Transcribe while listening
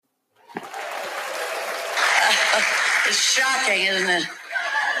It's shocking, isn't it?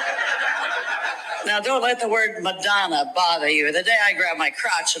 Now, don't let the word Madonna bother you. The day I grab my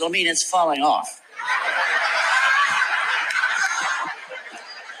crotch, it'll mean it's falling off.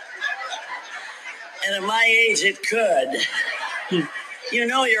 And at my age, it could. You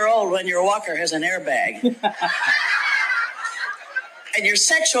know you're old when your walker has an airbag. And your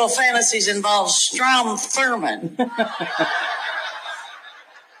sexual fantasies involve Strom Thurmond.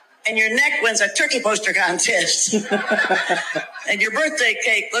 And your neck wins a turkey poster contest. And your birthday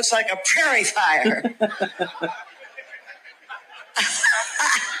cake looks like a prairie fire.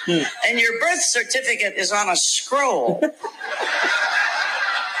 And your birth certificate is on a scroll.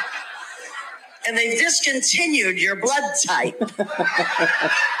 And they discontinued your blood type.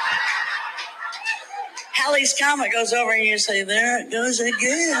 Halley's Comet goes over and you say, there it goes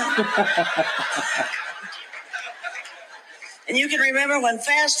again. And you can remember when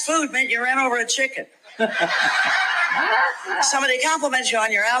fast food meant you ran over a chicken. Somebody compliments you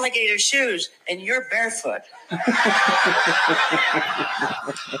on your alligator shoes and you're barefoot.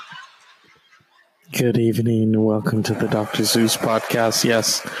 Good evening. Welcome to the Dr. Zeus podcast.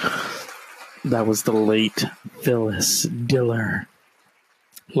 Yes, that was the late Phyllis Diller.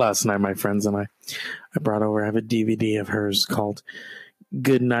 Last night, my friends and I brought over, I have a DVD of hers called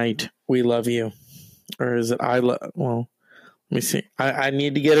Good Night, We Love You. Or is it well, let me see. I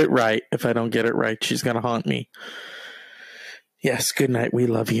need to get it right. If I don't get it right, she's going to haunt me. Yes, Good Night, We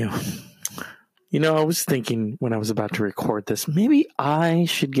Love You. You know, I was thinking when I was about to record this, maybe I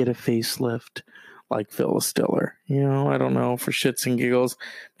should get a facelift like Phyllis Diller. You know, I don't know, for shits and giggles.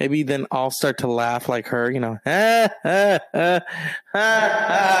 Maybe then I'll start to laugh like her, you know. No.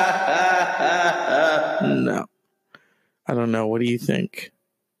 I don't know. What do you think?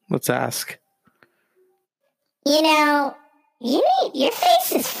 Let's ask. You know, your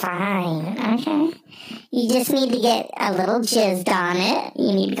face is fine, okay? You just need to get a little jizzed on it.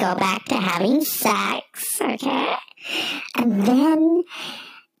 You need to go back to having sex, okay? And then,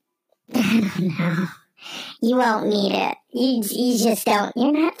 I don't know. You won't need it. You just don't.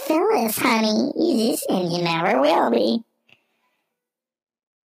 You're not Phyllis, honey. And you never will be.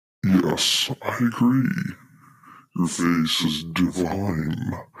 Yes, I agree. Your face is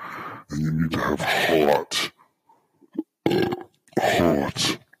divine. And you need to have hot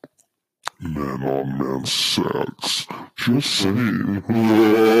man-on-man sex. Just saying.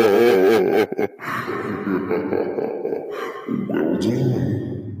 Well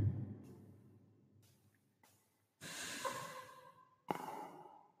done.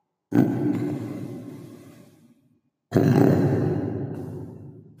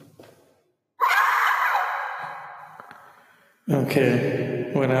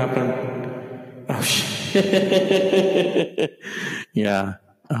 Okay, what happened? Oh, shit. Yeah,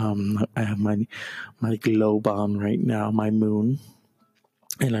 I have my globe on right now, my moon,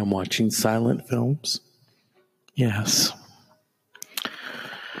 and I'm watching silent films. Yes.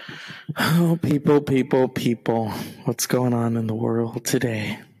 Oh, people. What's going on in the world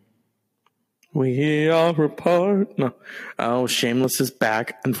today? We are apart. No. Oh, Shameless is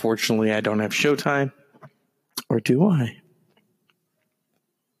back. Unfortunately, I don't have Showtime. Or do I?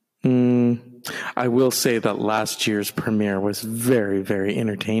 I will say that last year's premiere was very, very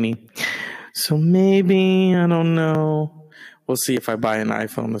entertaining. So maybe, I don't know. We'll see if I buy an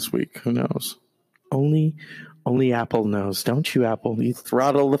iPhone this week. Who knows? Only Apple knows. Don't you, Apple? You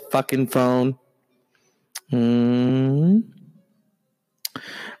throttle the fucking phone.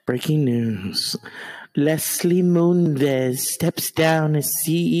 Breaking news. Leslie Moonves steps down as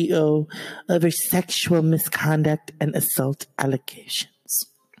CEO over sexual misconduct and assault allegations.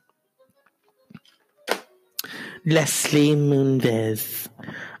 Leslie Moonves.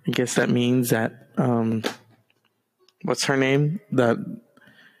 I guess that means that, what's her name? I'm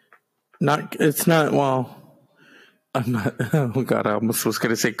not, oh God, I almost was going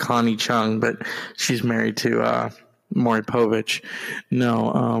to say Connie Chung, but she's married to, Maury Povich.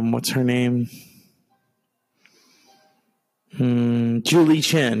 No, what's her name? Julie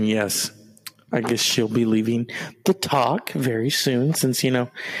Chen, yes. I guess she'll be leaving the talk very soon since, you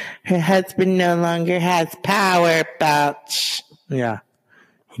know, her husband no longer has power, bitch. Yeah,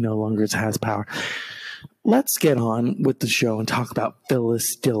 he no longer has power. Let's get on with the show and talk about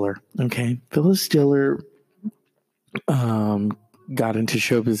Phyllis Diller, okay? Phyllis Diller got into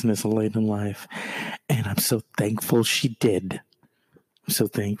show business late in life, and I'm so thankful she did.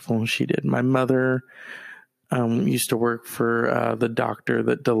 My mother used to work for the doctor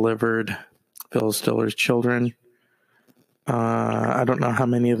that delivered Phyllis Diller's children. I don't know how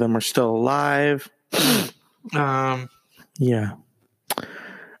many of them are still alive. Yeah.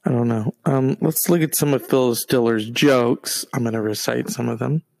 I don't know. Let's look at some of Phyllis Diller's jokes. I'm going to recite some of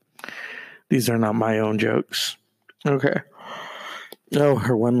them. These are not my own jokes. Okay. Oh,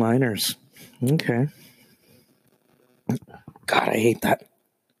 her one-liners. Okay. God, I hate that.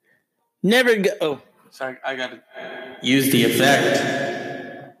 Never go. Oh, sorry. I got to use the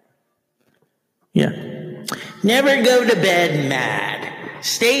effect. Yeah. Never go to bed mad.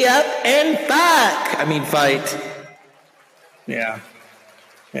 Stay up and fight. Yeah.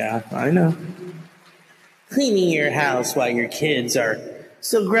 Yeah, I know. Cleaning your house while your kids are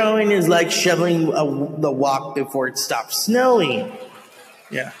still growing is like shoveling the walk before it stops snowing.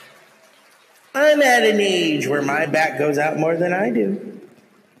 Yeah. I'm at an age where my back goes out more than I do.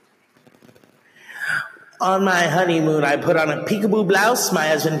 On my honeymoon, I put on a peekaboo blouse. My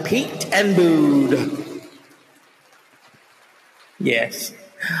husband peeked and booed. Yes.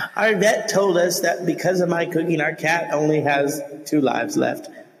 Our vet told us that because of my cooking, our cat only has 2 lives left.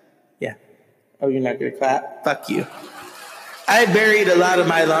 Yeah. Oh, you're not going to clap? Fuck you. I buried a lot of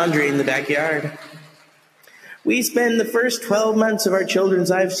my laundry in the backyard. We spend the first 12 months of our children's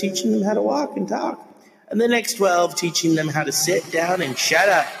lives teaching them how to walk and talk, and the next 12 teaching them how to sit down and shut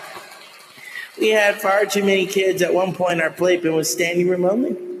up. We had far too many kids. At one point, our playpen was standing room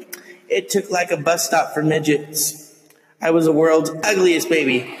only. It took like a bus stop for midgets. I was the world's ugliest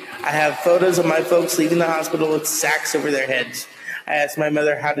baby. I have photos of my folks leaving the hospital with sacks over their heads. I asked my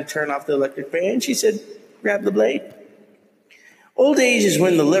mother how to turn off the electric fan. She said, grab the blade. Old age is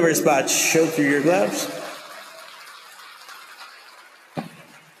when the liver spots show through your gloves.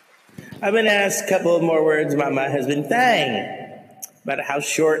 I've been asked a couple of more words about my husband, Thang, about how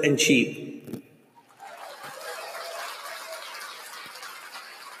short and cheap.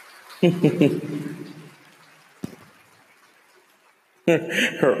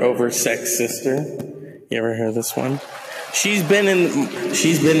 Her oversexed sister. You ever heard this one? She's been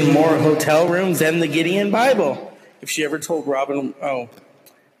in more hotel rooms than the Gideon Bible. If she ever told Reagan,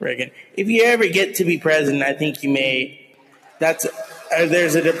 if you ever get to be president, I think you may.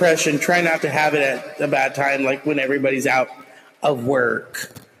 There's a depression. Try not to have it at a bad time, like when everybody's out of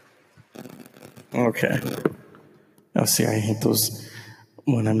work. Okay. Oh, see, I hate those.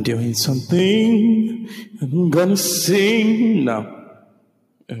 When I'm doing something, I'm gonna sing. No.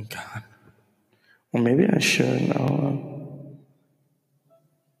 Oh, God. Well, maybe I should. No.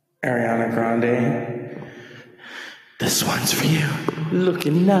 Ariana Grande. This one's for you.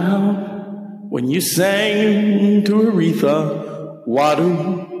 Looking now, when you sang to Aretha,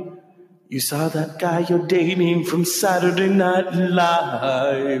 Wadu, you saw that guy you're dating from Saturday Night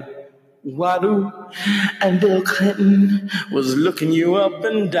Live. Wadu, and Bill Clinton was looking you up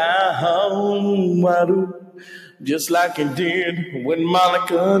and down. Wadu, just like he did when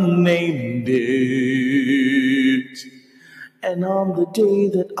Monica named it. And on the day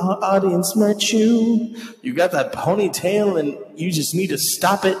that our audience met you, you got that ponytail and you just need to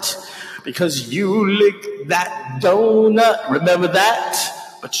stop it because you licked that donut. Remember that?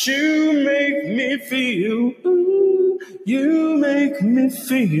 But you make me feel, ooh, you make me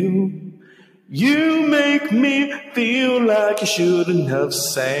feel. You make me feel like you shouldn't have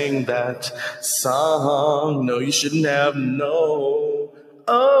sang that song. No, you shouldn't have, no.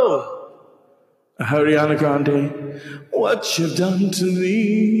 Oh, Ariana Grande, what you've done to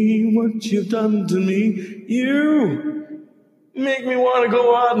me, what you've done to me. You make me want to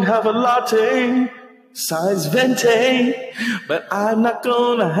go out and have a latte, size venti, but I'm not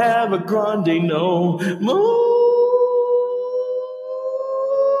gonna have a grande no more.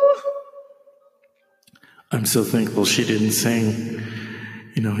 I'm so thankful she didn't sing,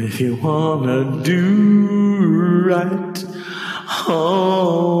 you know, if you wanna do right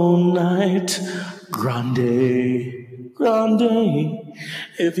all night, grande, grande,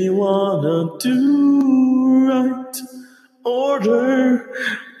 if you wanna do right, order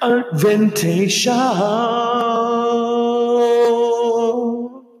a venti shot.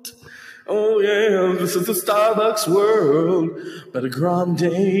 Oh yeah, this is the Starbucks world, but a grande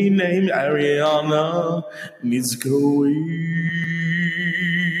named Ariana needs to go away.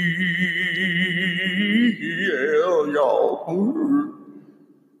 Yeah, y'all.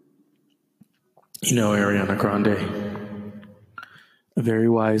 You know Ariana Grande, a very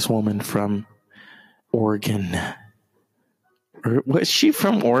wise woman from Oregon. Or was she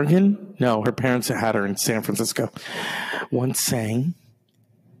from Oregon? No, her parents had her in San Francisco. Once sang,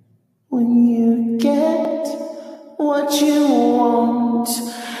 when you get what you want,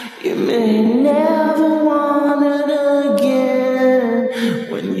 you may never want it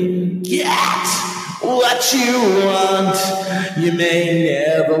again. When you get what you want, you may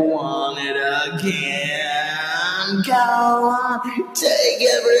never want it again. Go on, take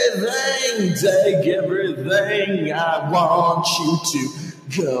everything. I want you to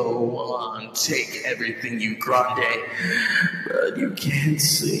go on, take everything, you grande. But you can't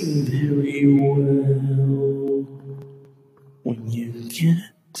sing very well. When you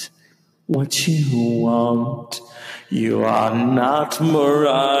get what you want, you are not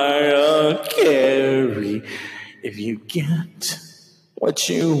Mariah Carey. If you get what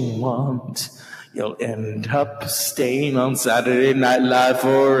you want, you'll end up staying on Saturday Night Live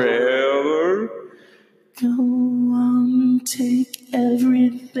forever. Go on, take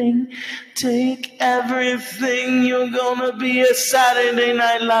everything. You're gonna be a Saturday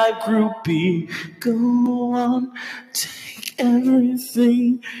Night Live groupie. Go on, take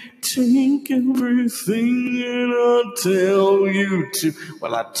everything, and I'll tell you to.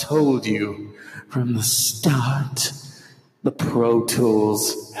 Well, I told you from the start, the Pro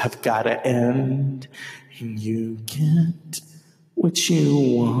Tools have got to end, and you get what you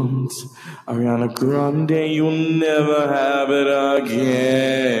want. Ariana Grande, you'll never have it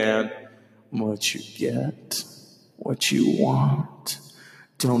again. What you get, what you want.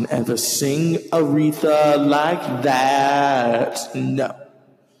 Don't ever sing Aretha like that. No.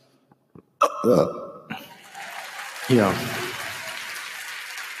 Yeah.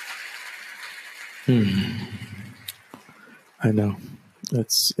 I know.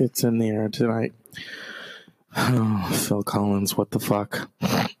 It's in the air tonight. Oh, Phil Collins, what the fuck?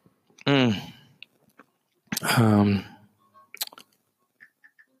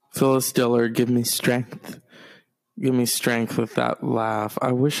 Phyllis Diller, give me strength. Give me strength with that laugh.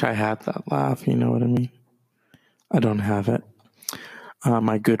 I wish I had that laugh, you know what I mean? I don't have it.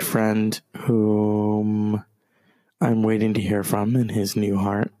 My good friend, whom I'm waiting to hear from in his new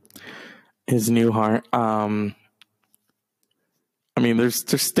heart. I mean, there's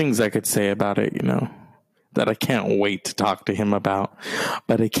things I could say about it, you know, that I can't wait to talk to him about,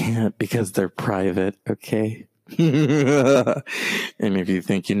 but I can't because they're private, okay? And if you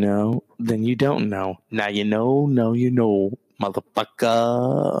think you know, then you don't know. Now you know,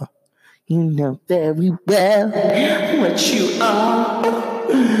 motherfucker. You know very well what you are.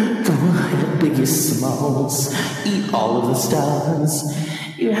 Go ahead, biggest smalls, eat all of the stars.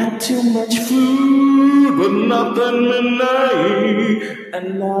 You had too much food, but nothing midnight.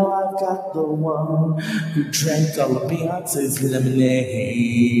 And now I've got the one who drank all of Beyonce's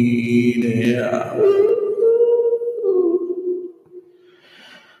lemonade. Yeah.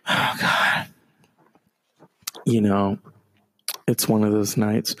 Oh, God. You know, it's one of those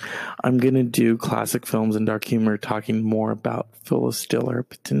nights. I'm going to do classic films and dark humor, talking more about Phyllis Diller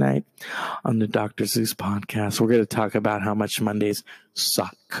tonight on the Dr. Zeus podcast. We're going to talk about how much Mondays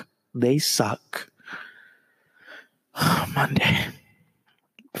suck. They suck. Monday.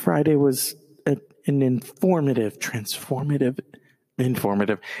 Friday was an informative. It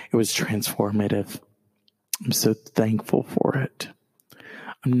was transformative. I'm so thankful for it.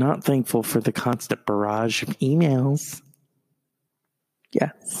 I'm not thankful for the constant barrage of emails.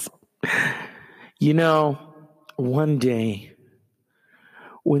 Yes. You know, one day,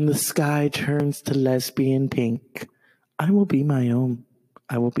 when the sky turns to lesbian pink, I will be my own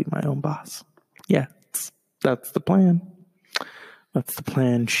boss. Yes, that's the plan.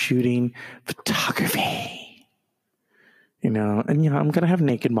 Shooting photography. You know, and, you know, I'm going to have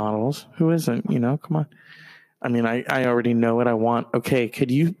naked models. Who isn't? You know, come on. I mean, I already know what I want. Okay,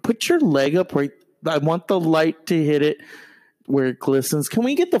 could you put your leg up right? I want the light to hit it where it glistens. Can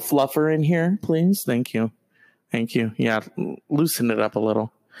we get the fluffer in here, please? Thank you. Yeah, loosen it up a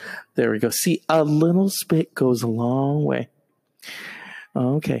little. There we go. See, a little spit goes a long way.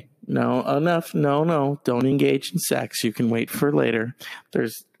 Okay. No, enough. No. Don't engage in sex. You can wait for later.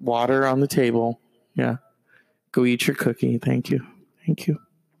 There's water on the table. Yeah. Go eat your cookie. Thank you.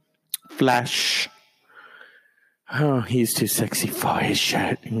 Flash. Oh, he's too sexy for his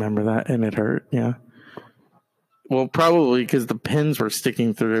shirt. Remember that? And it hurt. Yeah. Well, probably because the pins were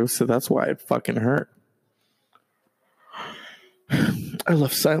sticking through, so that's why it fucking hurt. I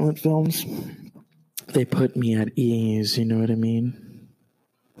love silent films. They put me at ease, you know what I mean?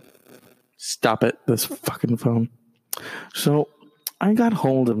 Stop it, this fucking phone. So, I got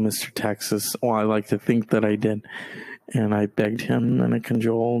hold of Mr. Texas. Well, I like to think that I did. And I begged him and I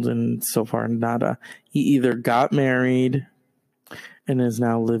cajoled, and so far nada. He either got married and is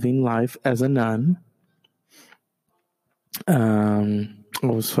now living life as a nun. It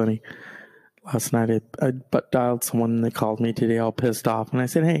was funny. Last night I butt dialed someone and they called me today all pissed off. And I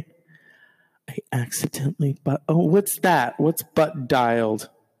said, hey, I accidentally what's that? What's butt dialed?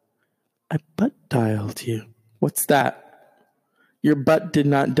 I butt dialed you. What's that? Your butt did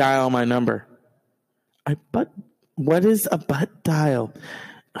not dial my number. What is a butt dial?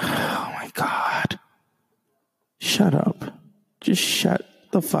 Oh my God. Shut up. Just shut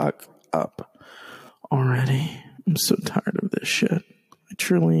the fuck up already. I'm so tired of this shit. I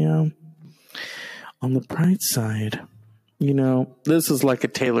truly am. On the bright side, you know, this is like a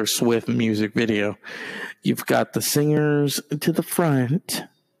Taylor Swift music video. You've got the singers to the front.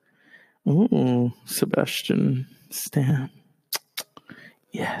 Ooh, Sebastian Stan.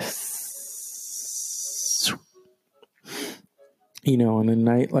 Yes. You know, on a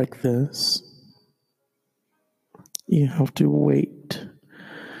night like this, you have to wait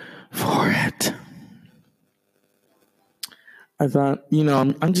for it. I thought, you know,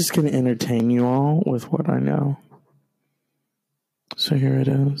 I'm just going to entertain you all with what I know. So here it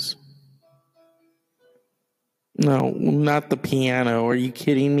is. No, not the piano. Are you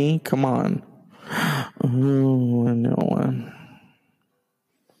kidding me? Come on. Oh, I know one.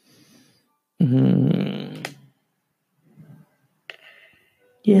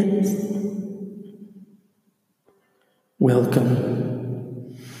 Yes.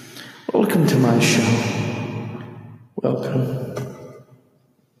 Welcome. Welcome to my show. Welcome.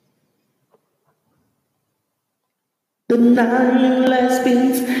 The 9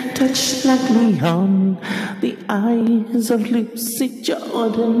 lesbians touched like neon, the eyes of Lucy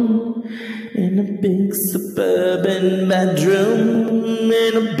Jordan, in a big suburban bedroom,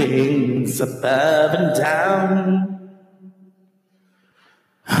 in a big suburban town.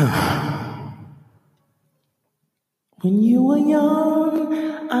 When you were young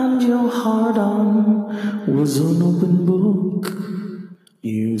and your heart-on was an open book,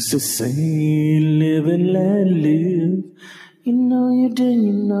 you used to say, live and let live. You know you did,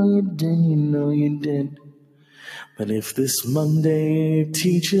 you know you did, you know you did. But if this Monday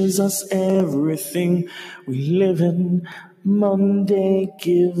teaches us everything we live in, Monday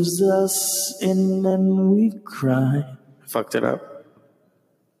gives us in and we cry. I fucked it up.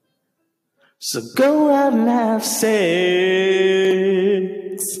 So go out and have sex.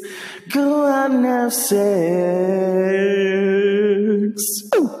 Go out and have sex.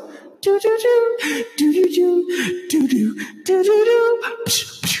 Ooh. Do do do do do do do do do do do.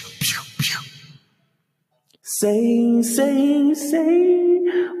 Say, say, say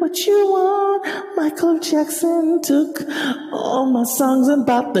what you want. Michael Jackson took all my songs and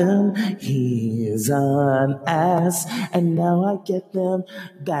bought them. He's an ass, and now I get them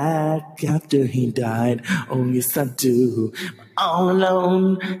back after he died. Oh, yes, I do. All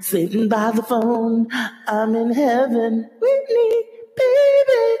alone, sitting by the phone. I'm in heaven, Whitney,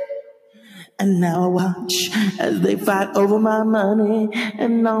 baby. And now I watch as they fight over my money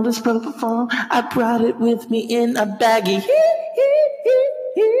and all this propofol. I brought it with me in a baggie.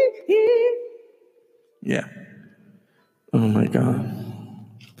 Yeah. Oh my God.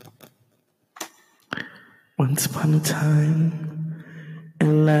 Once upon a time, in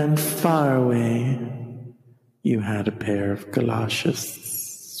a land far away, you had a pair of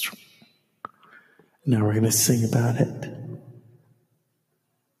galoshes. Now we're going to sing about it.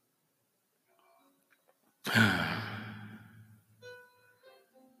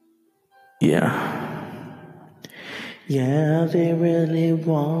 Yeah. Yeah, they really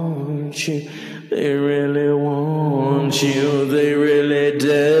want you. They really want you. They really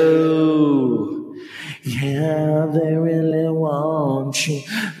do. Yeah, they really want you.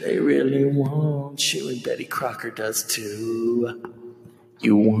 They really want you. And Betty Crocker does too.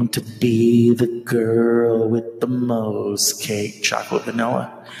 You want to be the girl with the most cake, chocolate,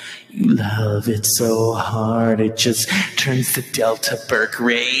 vanilla. You love it so hard, it just turns to Delta Burke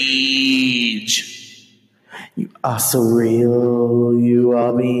rage. You are so real, you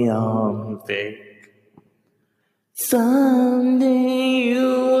are beyond fake. Someday you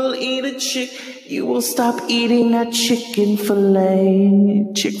will eat a chick, you will stop eating that chicken filet,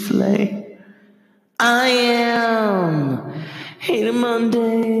 Chick-fil-A. I am hating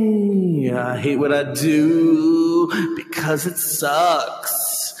Monday, I hate what I do because it sucks.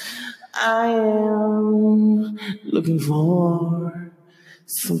 I am looking for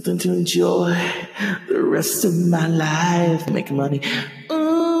something to enjoy the rest of my life, making money.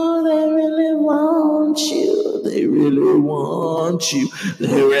 Ooh, they really want you. They really want you.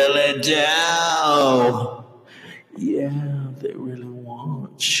 They really do. Yeah, they really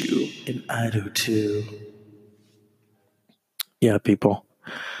want you. And I do too. Yeah, people.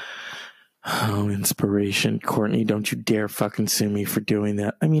 Oh, inspiration. Courtney, don't you dare fucking sue me for doing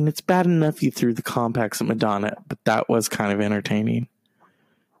that. I mean, it's bad enough you threw the compacts at Madonna, but that was kind of entertaining.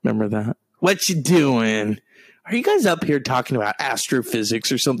 Remember that? What you doing? Are you guys up here talking about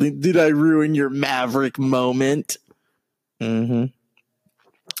astrophysics or something? Did I ruin your Maverick moment?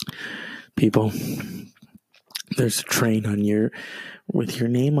 People, there's a train with your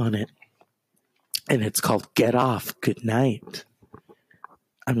name on it. And it's called Get Off, Good Night.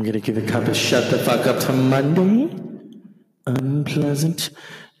 I'm going to give a cup of Shut the Fuck Up to Monday. Unpleasant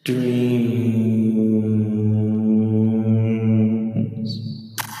dreams.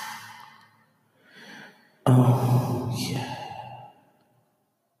 Oh, yeah.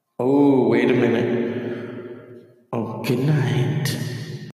 Oh, wait a minute. Oh, good night.